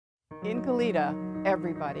In Goleta,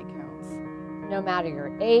 everybody counts. No matter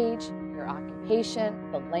your age, your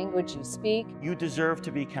occupation, the language you speak. You deserve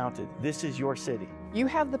to be counted. This is your city. You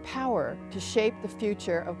have the power to shape the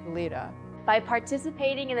future of Goleta by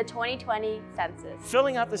participating in the 2020 census.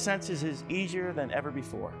 Filling out the census is easier than ever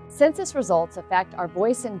before. Census results affect our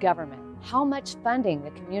voice in government, how much funding the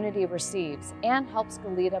community receives, and helps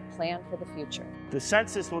Goleta plan for the future. The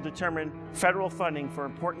census will determine federal funding for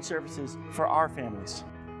important services for our families.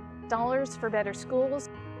 Dollars for better schools,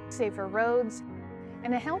 safer roads,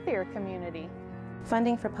 and a healthier community.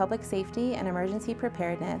 Funding for public safety and emergency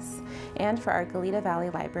preparedness, and for our Goleta Valley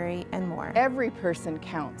Library, and more. Every person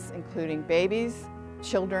counts, including babies,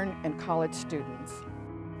 children, and college students.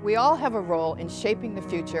 We all have a role in shaping the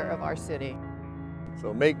future of our city.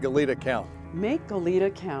 So make Goleta count. Make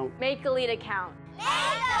Goleta count. Make Goleta count. Make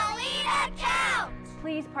Goleta count!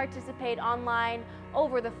 Please participate online,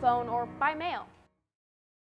 over the phone, or by mail.